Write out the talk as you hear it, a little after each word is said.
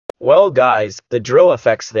Well guys, the drill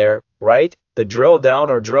effects there, right? The drill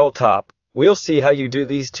down or drill top. We'll see how you do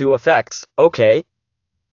these two effects, okay?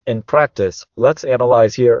 In practice, let's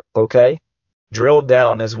analyze here, okay? Drill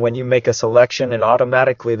down is when you make a selection and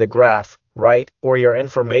automatically the graph, right, or your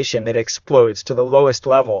information, it explodes to the lowest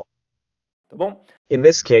level. Tá bom? In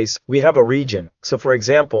this case, we have a region. So for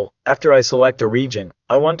example, after I select a region,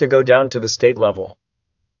 I want to go down to the state level.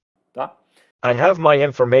 Tá? I have my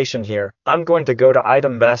information here. I'm going to go to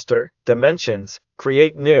Item Master, Dimensions,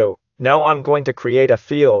 Create New. Now I'm going to create a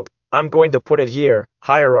field. I'm going to put it here,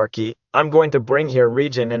 Hierarchy. I'm going to bring here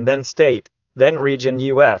Region and then State, then Region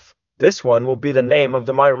UF. This one will be the name of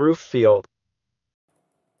my roof field.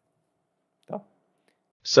 Tá?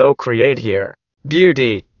 So create here.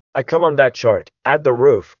 Beauty. I come on that chart, add the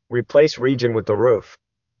roof, replace region with the roof.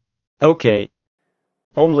 Okay.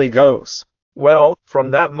 Only goes. Well,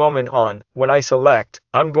 from that moment on, when I select,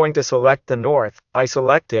 I'm going to select the north. I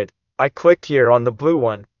select it. I click here on the blue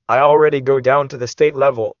one. I already go down to the state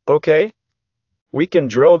level, okay? We can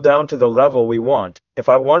drill down to the level we want. If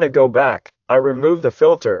I want to go back, I remove the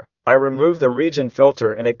filter. I remove the region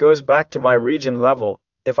filter and it goes back to my region level.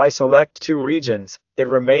 If I select two regions, it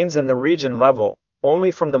remains in the region level.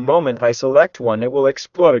 Only from the moment I select one it will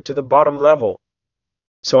explode to the bottom level.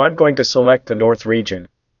 So I'm going to select the north region.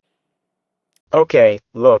 Okay,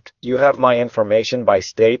 look, you have my information by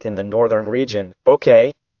state in the northern region,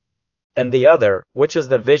 okay? And the other, which is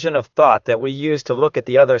the vision of thought that we use to look at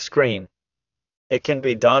the other screen. It can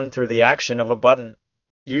be done through the action of a button.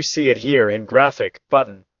 You see it here in graphic,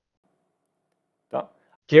 button. Tá?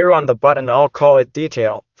 Here on the button I'll call it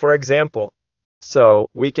detail, for example. So,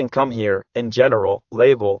 we can come here, in general,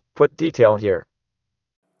 label, put detail here.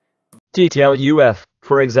 Detail UF,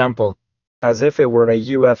 for example. As if it were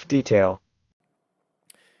a UF detail.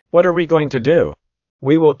 What are we going to do?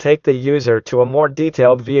 We will take the user to a more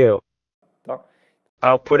detailed view. Tá?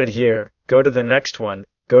 I'll put it here, go to the next one,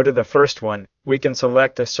 go to the first one, we can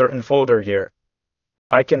select a certain folder here.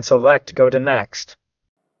 I can select go to next.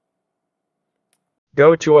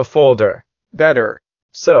 Go to a folder. Better.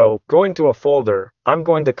 So, going to a folder, I'm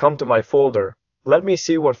going to come to my folder. Let me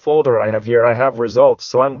see what folder I have here. I have results,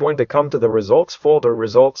 so I'm going to come to the results folder,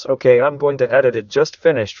 results. Okay, I'm going to edit it, just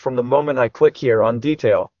finished. From the moment I click here on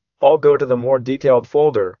detail, I'll go to the more detailed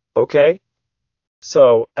folder, okay?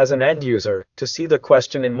 So, as an end user, to see the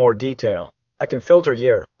question in more detail, I can filter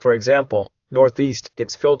here. For example, northeast,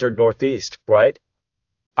 it's filtered northeast, right?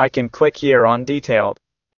 I can click here on detailed.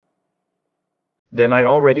 Then I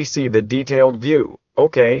already see the detailed view.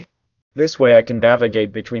 Okay. This way I can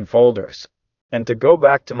navigate between folders. And to go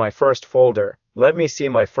back to my first folder, let me see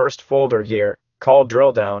my first folder here, called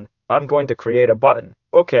drill down. I'm going to create a button.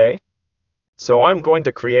 Okay. So I'm going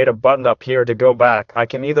to create a button up here to go back. I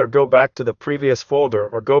can either go back to the previous folder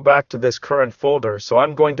or go back to this current folder. So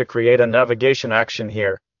I'm going to create a navigation action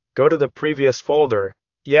here. Go to the previous folder.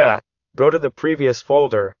 Yeah, go to the previous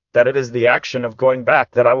folder. That it is the action of going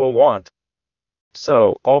back that I will want.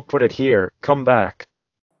 So, I'll put it here, come back.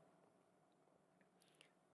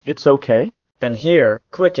 It's okay. And here,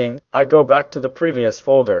 clicking, I go back to the previous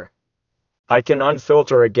folder. I can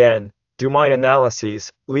unfilter again, do my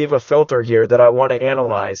analyses, leave a filter here that I want to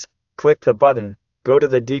analyze, click the button, go to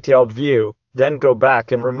the detailed view, then go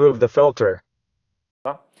back and remove the filter.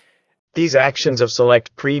 Tá? These actions of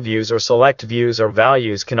select previews or select views or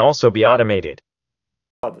values can also be automated.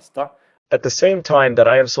 Tá? At the same time that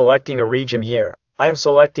I am selecting a region here, I am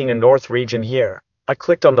selecting a north region here. I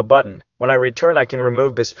clicked on the button. When I return I can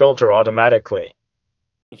remove this filter automatically.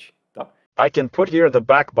 Tá? I can put here the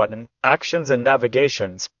back button, actions and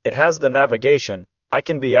navigations. It has the navigation. I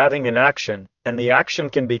can be adding an action, and the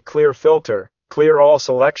action can be clear filter, clear all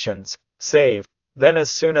selections, save. Then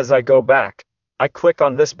as soon as I go back, I click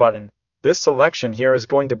on this button. This selection here is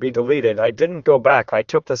going to be deleted. I didn't go back, I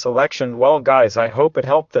took the selection. Well guys, I hope it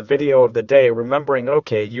helped the video of the day, remembering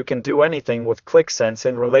okay, you can do anything with Qlik Sense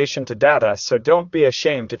in relation to data, so don't be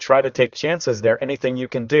ashamed to try to take chances there. Anything you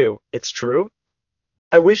can do, it's true.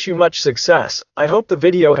 I wish you much success. I hope the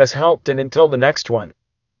video has helped, and until the next one.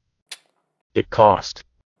 It cost